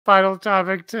final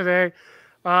topic today.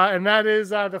 And that is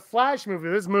the Flash movie.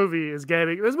 This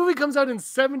movie comes out in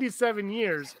 77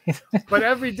 years, but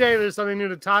every day there's something new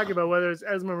to talk about, whether it's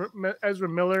Ezra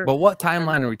Miller. But what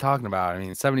timeline are we talking about? I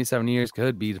mean, 77 years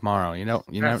could be tomorrow. You know,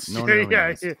 no,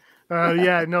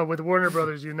 with Warner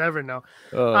Brothers, you never know.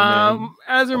 Oh,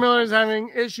 Ezra Miller is having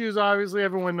issues. Obviously,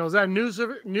 everyone knows that.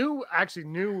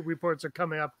 New reports are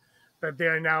coming up that they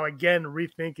are now again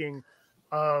rethinking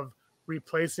of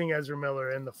replacing Ezra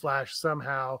Miller in the Flash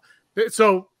somehow.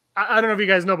 So I don't know if you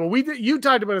guys know, but you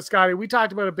talked about it, Scotty. We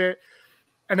talked about it a bit,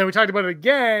 and then we talked about it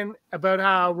again about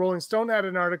how Rolling Stone had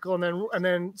an article, and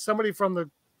then somebody from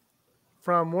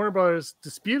Warner Brothers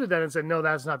disputed that and said no,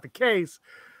 that's not the case.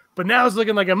 But now it's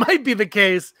looking like it might be the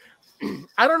case.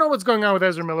 I don't know what's going on with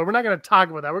Ezra Miller. We're not going to talk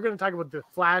about that. We're going to talk about the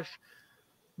Flash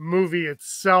movie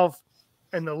itself,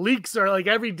 and the leaks are like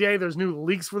every day. There's new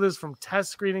leaks for this from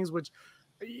test screenings, which.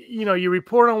 You know, you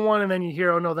report on one and then you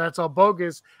hear, oh no, that's all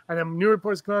bogus. And then new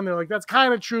reports come on, they're like, that's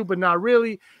kind of true, but not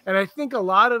really. And I think a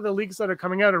lot of the leaks that are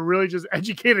coming out are really just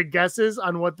educated guesses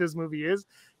on what this movie is,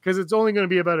 because it's only going to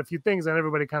be about a few things and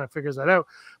everybody kind of figures that out.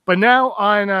 But now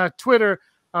on Twitter,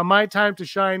 My Time to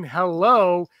Shine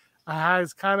Hello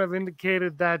has kind of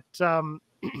indicated that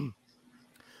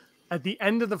at the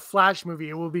end of the Flash movie,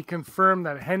 it will be confirmed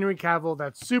that Henry Cavill,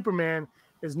 that Superman,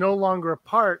 is no longer a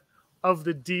part of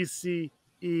the DC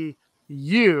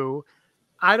EU.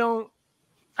 I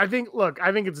think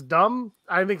it's dumb.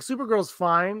 I think Supergirl's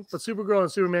fine, but Supergirl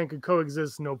and Superman could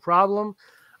coexist no problem.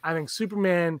 I think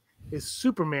Superman is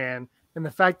Superman, and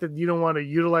the fact that you don't want to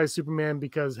utilize Superman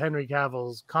because Henry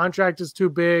Cavill's contract is too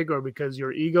big or because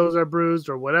your egos are bruised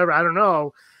or whatever, I don't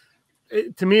know.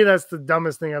 To me, that's the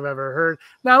dumbest thing I've ever heard.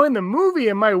 Now, in the movie,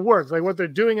 it might work. Like what they're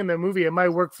doing in the movie, it might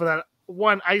work for that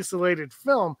one isolated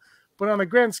film. But on the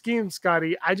grand scheme,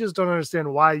 Scotty, I just don't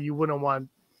understand why you wouldn't want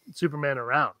Superman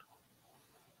around.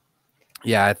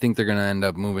 Yeah, I think they're going to end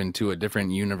up moving to a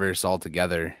different universe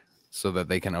altogether so that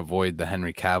they can avoid the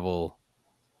Henry Cavill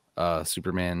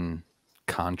Superman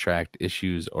contract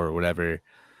issues or whatever.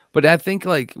 But I think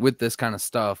like with this kind of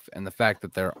stuff and the fact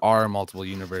that there are multiple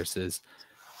universes,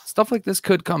 stuff like this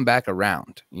could come back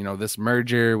around. You know, this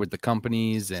merger with the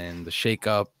companies and the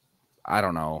shakeup. I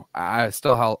don't know. I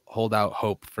still hold out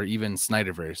hope for even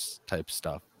Snyderverse type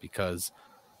stuff because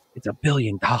it's $1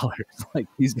 billion. Like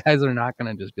these guys are not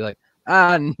going to just be like,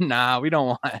 nah, we don't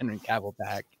want Henry Cavill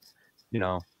back. You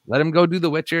know, let him go do The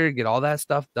Witcher, get all that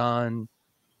stuff done.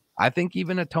 I think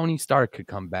even a Tony Stark could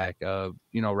come back.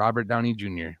 Robert Downey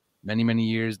Jr. Many, many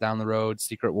years down the road,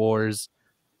 Secret Wars.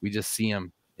 We just see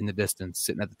him in the distance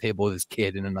sitting at the table with his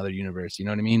kid in another universe. You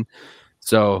know what I mean?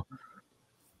 So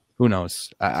who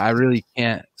knows? I really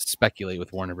can't speculate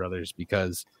with Warner Brothers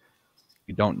because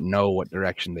you don't know what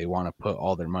direction they want to put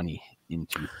all their money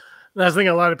into. That's the thing.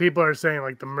 A lot of people are saying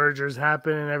like the mergers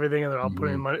happen and everything, and they're all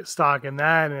putting stock in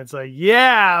that. And it's like,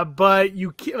 yeah, but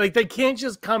you can't, like they can't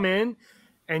just come in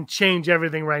and change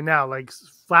everything right now. Like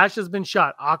Flash has been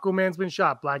shot, Aquaman's been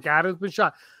shot, Black Adam's been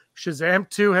shot, Shazam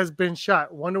 2 has been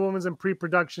shot, Wonder Woman's in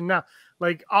pre-production now.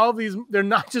 Like all these, they're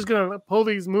not just gonna pull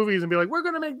these movies and be like, we're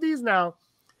gonna make these now.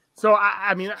 So,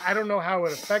 I mean, I don't know how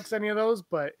it affects any of those,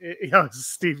 but,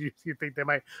 Steve, you think they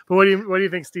might. But what do you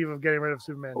think, Steve, of getting rid of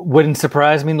Superman? Wouldn't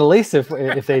surprise me in the least if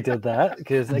they did that,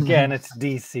 because, again, it's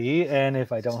DC, and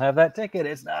if I don't have that ticket,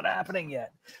 it's not happening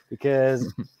yet.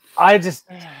 Because I'm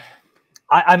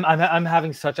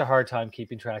having such a hard time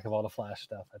keeping track of all the Flash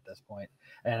stuff at this point,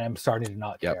 and I'm starting to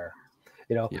not care.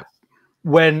 You know,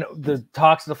 when the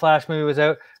talks of the Flash movie was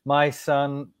out, my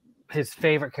son... his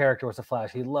favorite character was the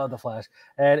Flash. He loved the Flash.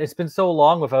 And it's been so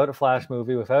long without a Flash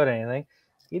movie, without anything.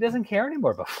 He doesn't care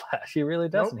anymore about Flash. He really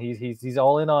doesn't. Nope. He's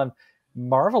all in on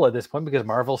Marvel at this point because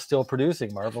Marvel's still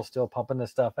producing. Marvel's still pumping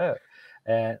this stuff out.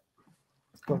 And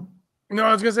no,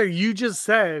 I was going to say, you just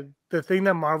said the thing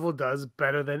that Marvel does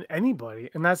better than anybody.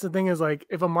 And that's the thing is like,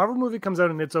 if a Marvel movie comes out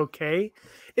and it's okay,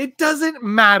 it doesn't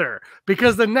matter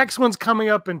because the next one's coming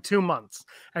up in 2 months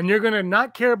and you're going to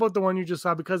not care about the one you just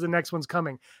saw because the next one's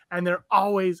coming. And they're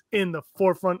always in the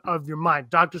forefront of your mind.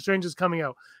 Doctor Strange is coming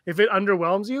out. If it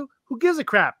underwhelms you, who gives a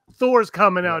crap? Thor's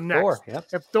coming out next. Thor, yep.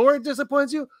 If Thor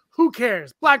disappoints you, who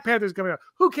cares? Black Panther's coming out.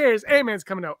 Who cares? Ant-Man's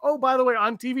coming out. Oh, by the way,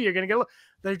 on TV, you're going to get...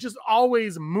 They're just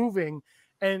always moving.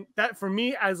 And that, for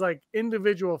me, as like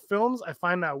individual films, I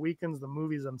find that weakens the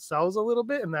movies themselves a little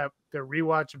bit and that their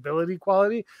rewatchability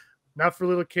quality. Not for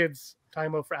little kids,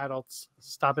 time out for adults.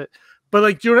 Stop it. But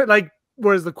like, you're like,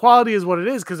 whereas the quality is what it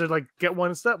is because they're like, get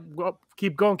one step, go,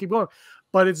 keep going.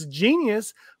 But it's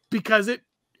genius because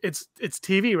it's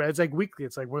TV, right? It's like weekly.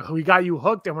 It's like we got you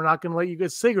hooked, and we're not going to let you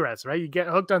get cigarettes, right? You get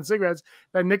hooked on cigarettes.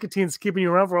 That nicotine's keeping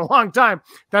you around for a long time.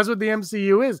 That's what the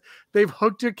MCU is. They've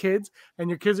hooked your kids, and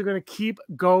your kids are going to keep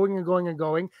going and going and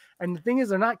going. And the thing is,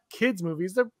 they're not kids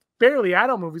movies. They're barely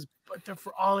adult movies, but they're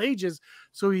for all ages.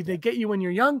 So they get you when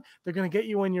you're young. They're going to get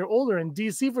you when you're older. And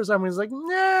DC for some reason is like,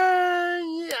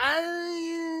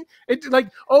 it's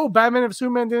like, oh, Batman and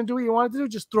Superman didn't do what you wanted to do.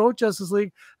 Just throw Justice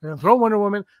League and then throw Wonder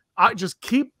Woman. Just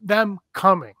keep them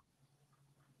coming.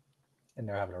 And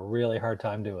they're having a really hard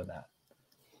time doing that.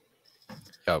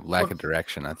 Yeah, lack of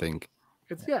direction, I think.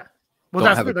 It's Well, don't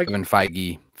that's have a like Kevin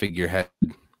Feige figurehead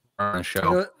on the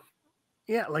show.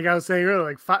 Yeah, like I was saying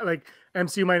earlier, like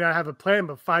MCU might not have a plan,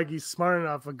 but Feige's smart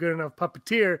enough, a good enough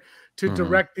puppeteer to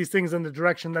direct these things in the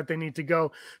direction that they need to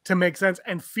go to make sense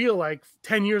and feel like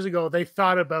 10 years ago they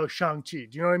thought about Shang-Chi. Do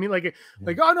you know what I mean? Like,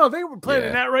 oh no, they were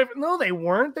planning that right. No, they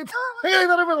weren't. They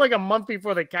thought of it like a month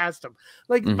before they cast him.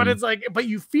 Like, but it's like, but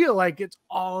you feel like it's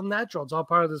all natural. It's all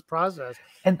part of this process,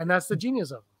 and that's the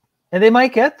genius of it. And they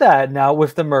might get that now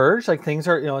with the merge. Like things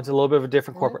are, it's a little bit of a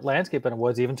different corporate landscape than it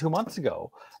was even 2 months ago.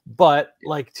 But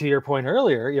like to your point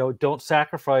earlier, don't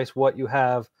sacrifice what you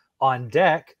have on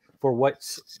deck for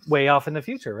what's way off in the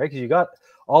future, right? Because you got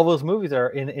all those movies that are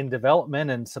in development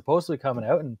and supposedly coming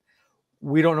out, and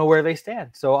we don't know where they stand.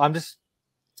 So I'm just,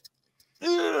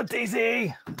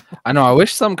 DC. I know. I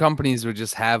wish some companies would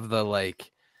just have the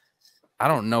I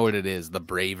don't know what it is, the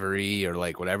bravery or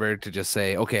like whatever to just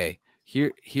say, okay,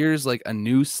 here's like a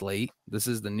new slate. This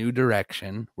is the new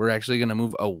direction. We're actually going to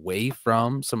move away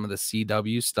from some of the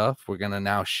CW stuff. We're going to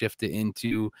now shift it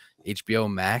into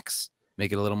HBO Max,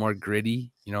 make it a little more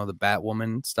gritty, the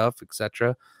Batwoman stuff,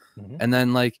 etc. And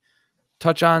then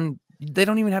touch on, they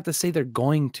don't even have to say they're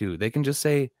going to. They can just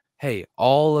say, hey,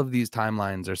 all of these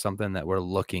timelines are something that we're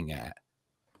looking at.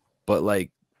 But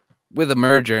with a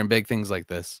merger and big things like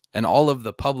this and all of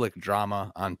the public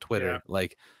drama on Twitter,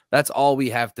 that's all we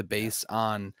have to base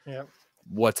on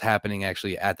what's happening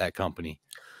actually at that company.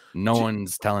 No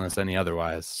one's telling us any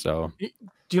otherwise. So do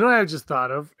you know what I just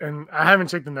thought of? And I haven't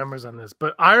checked the numbers on this,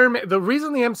 but Iron Man, the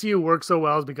reason the MCU works so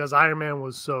well is because Iron Man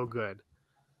was so good,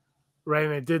 right?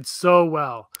 And it did so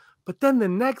well. But then the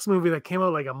next movie that came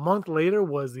out like a month later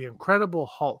was The Incredible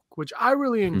Hulk, which I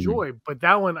really enjoyed. But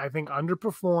that one I think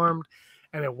underperformed,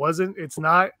 and it's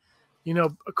not,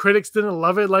 critics didn't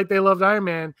love it like they loved Iron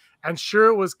Man. And sure,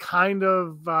 it was kind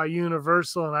of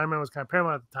Universal, and Iron Man was kind of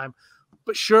Paramount at the time.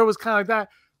 But sure, it was kind of like that.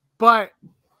 But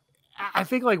I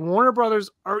think Warner Brothers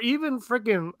or even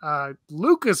freaking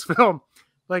Lucasfilm,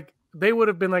 they would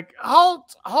have been like,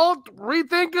 halt,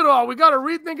 rethink it all. We got to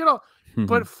rethink it all.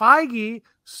 But Feige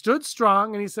stood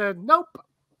strong and he said, nope,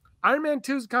 Iron Man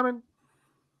 2 is coming.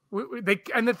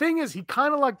 And the thing is, he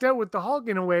kind of lucked out with the Hulk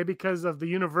in a way because of the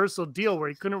Universal deal where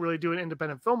he couldn't really do an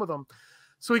independent film with him.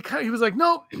 So he was like,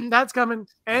 no, that's coming.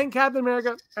 And Captain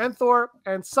America and Thor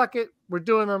and suck it. We're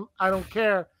doing them. I don't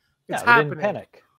care. It's happening. Didn't panic.